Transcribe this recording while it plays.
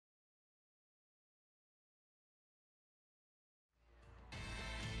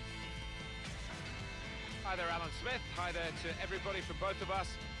Hi there, Alan Smith. Hi there to everybody from both of us,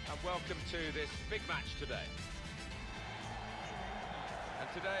 and welcome to this big match today.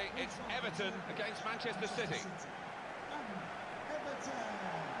 And today it's Everton against Manchester City. Everton.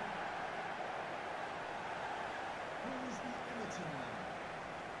 Who is the Everton man?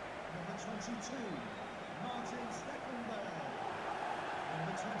 Number 22, Martin Stecklenburg.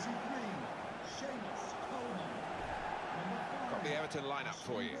 Number 23, Seamus Coleman. Got the Everton lineup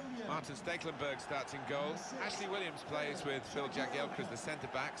for you. Martin Stecklenburg starts in goal. Ashley Williams plays with Phil Jagielka as the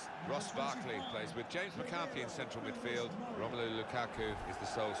centre-backs. Ross Barkley plays with James McCarthy in central midfield. Romelu Lukaku is the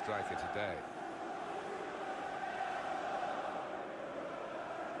sole striker today.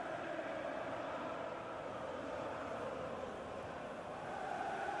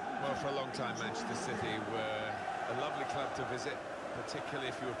 Well, for a long time, Manchester City were a lovely club to visit, particularly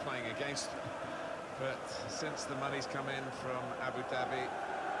if you were playing against them. But since the money's come in from Abu Dhabi,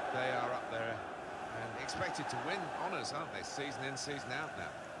 they are up there and expected to win honours, aren't they? Season in, season out now.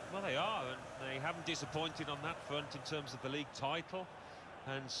 Well, they are, and they haven't disappointed on that front in terms of the league title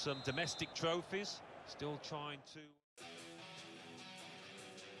and some domestic trophies. Still trying to...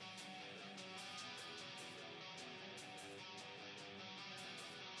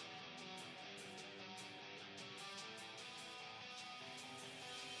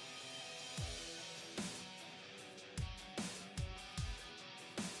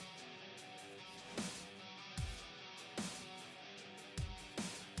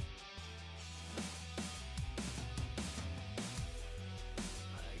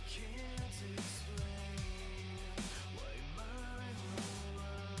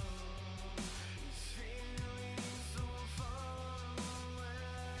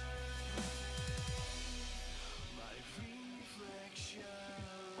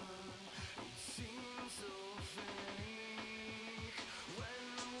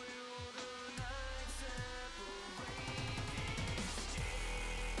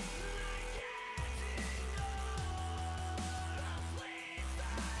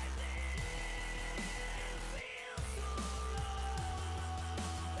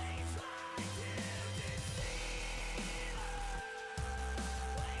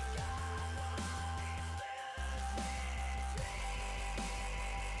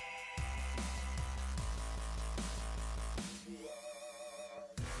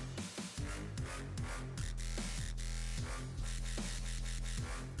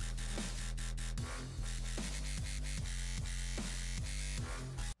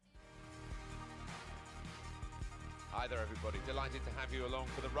 Hi there, everybody. Delighted to have you along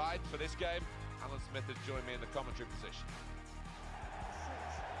for the ride for this game. Alan Smith has joined me in the commentary position.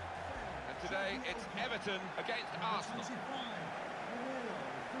 And today it's Everton against Arsenal. Number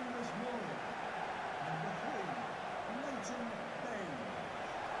 3, Leighton Baines.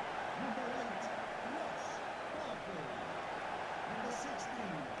 Number 8, Ross Barkley. Number 16,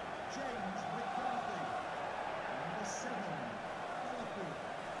 James McCarthy. Number 7, Barkley.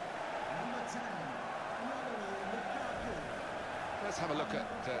 Number 10, Romelu Lukaku. Let's have a look at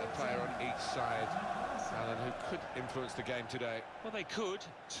a player on each side, Alan, who could influence the game today. Well, they could.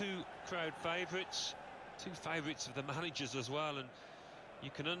 Two crowd favourites, two favourites of the managers as well, and you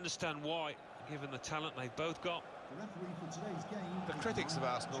can understand why, given the talent they've both got. The referee for today's game. The critics of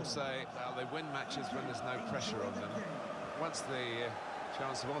Arsenal say, well, they win matches when there's no pressure on them. Once the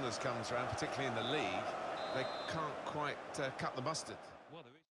chance of honours comes around, particularly in the league, they can't quite cut the mustard. Well,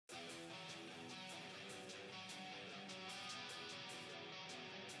 there is.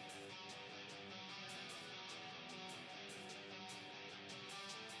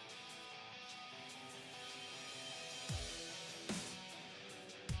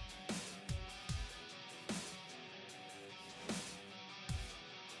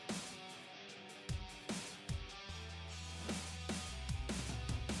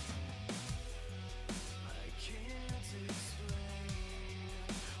 I can't explain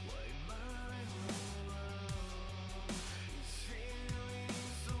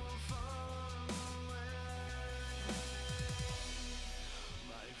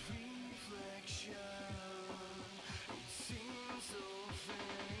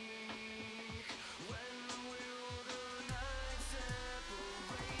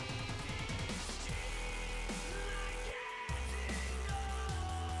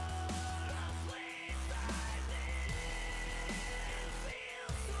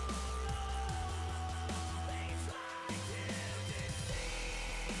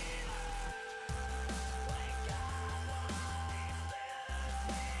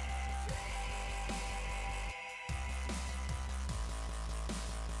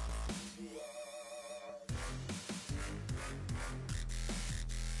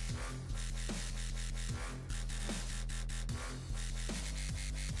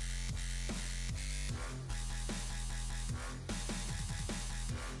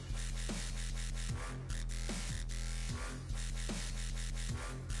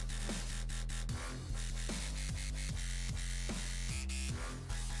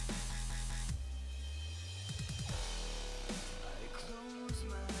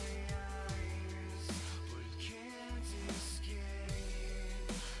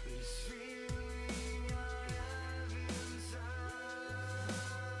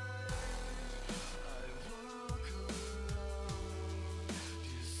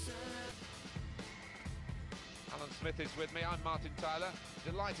Smith is with me. I'm Martin Tyler.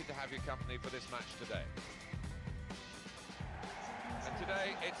 Delighted to have your company for this match today. And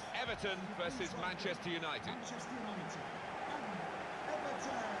today it's Everton versus Manchester United. Manchester United and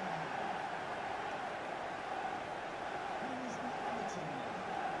Everton. Here is the Everton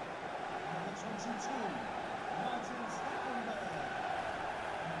number 22, Martin Stecklenberg.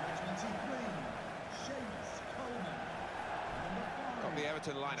 Number 23, Seamus Coleman. Number 5, Got the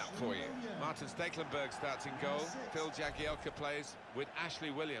Everton lineup for you. Williams. Martin Stecklenberg starts in goal. Phil Jagielka plays with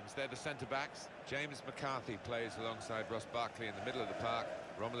Ashley Williams. They're the centre-backs. James McCarthy plays alongside Ross Barkley in the middle of the park.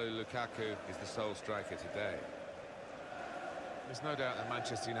 Romelu Lukaku is the sole striker today. There's no doubt that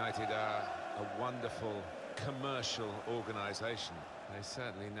Manchester United are a wonderful commercial organisation. They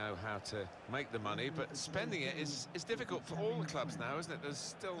certainly know how to make the money, but spending it is difficult for all the clubs now, isn't it? There's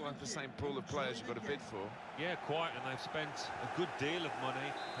still the same pool of players you've got to bid for. Yeah, quite, and they've spent a good deal of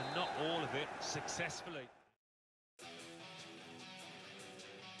money, and not all of it successfully.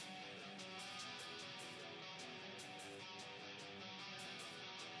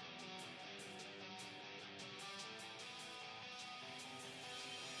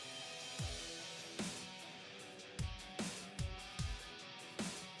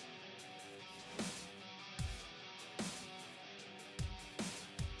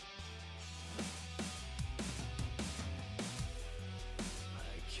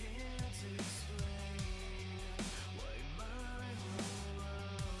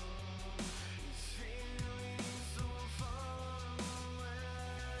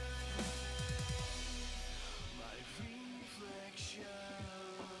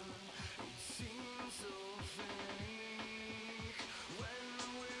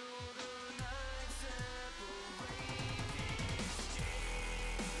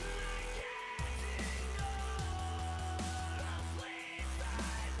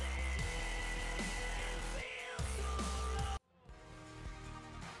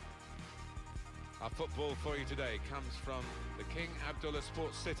 Our football for you today comes from the King Abdullah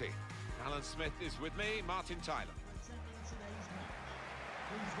Sports City. Alan Smith is with me, Martin Tyler.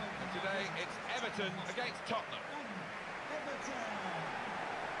 And today it's Everton against Tottenham. Everton.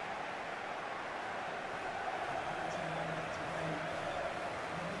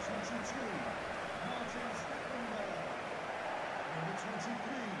 Number 22, Martin Stecklenberg. Number 23,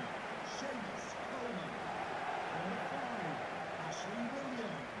 Seamus Coleman. Number 5, Ashley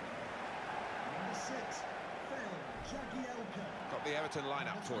Williams. Number 6, Phil Jagielka. Got the Everton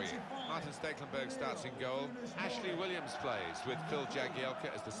lineup for you. Martin Stecklenberg starts in goal. Ashley Williams plays with Phil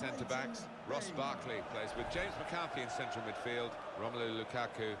Jagielka as the centre-backs. Ross Barkley plays with James McCarthy in central midfield. Romelu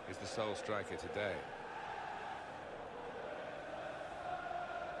Lukaku is the sole striker today.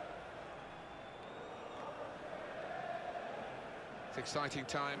 It's exciting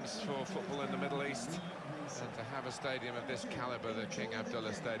times for football in the Middle East, and to have a stadium of this calibre, the King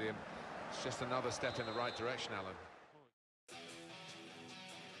Abdullah Stadium, it's just another step in the right direction, Alan.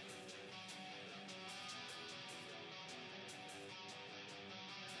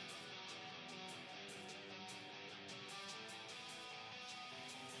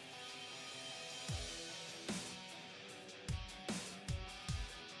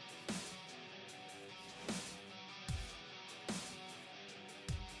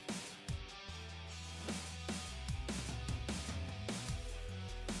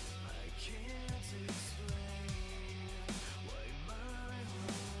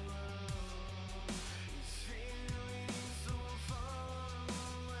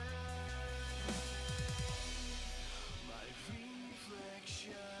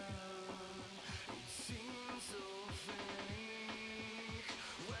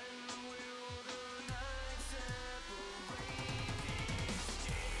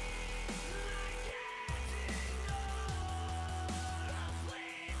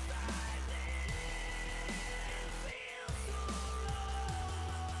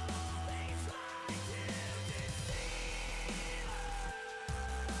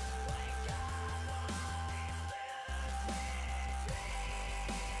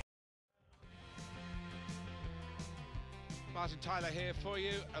 Martin Tyler here for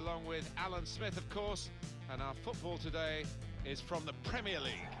you, along with Alan Smith, of course, and our football today is from the Premier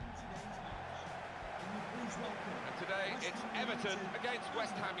League. And today it's Everton against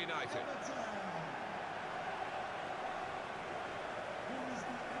West Ham United. Here is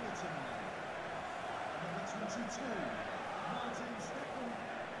the Everton number 22, Martin Stecklenberg.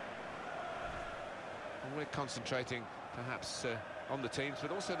 And we're concentrating perhaps on the teams,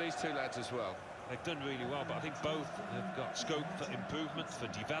 but also these two lads as well. They've done really well, but I think both have got scope for improvement, for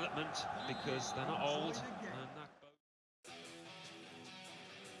development, because they're not old. And that both...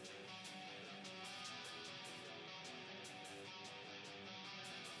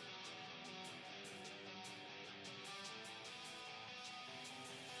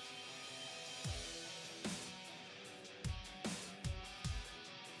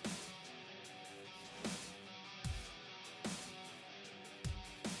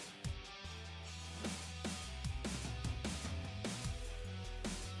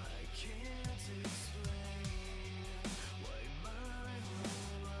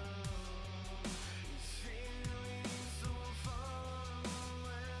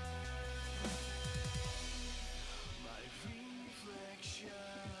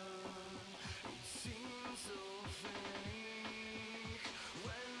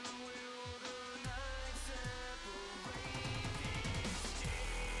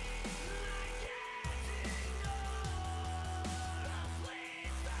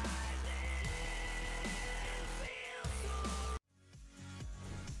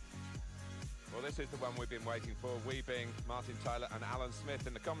 this is the one we've been waiting for. We being Martin Tyler and Alan Smith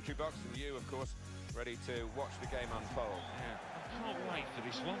in the commentary box, and you, of course, ready to watch the game unfold. Yeah, I can't wait for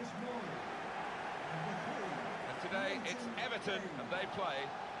this one. And today it's Everton, and they play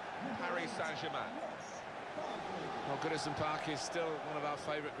Paris Saint-Germain. Well, Goodison Park is still one of our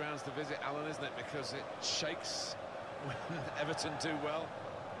favourite grounds to visit, Alan, isn't it? Because it shakes when Everton do well.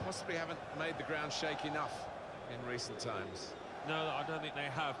 Possibly haven't made the ground shake enough in recent times. No, I don't think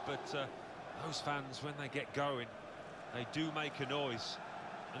they have, but those fans, when they get going, they do make a noise.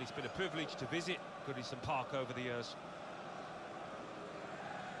 And it's been a privilege to visit Goodison Park over the years.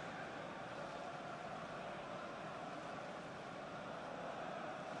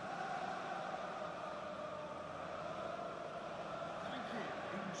 Thank you.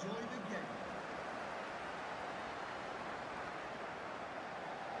 Enjoy the game.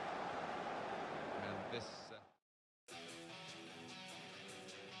 And this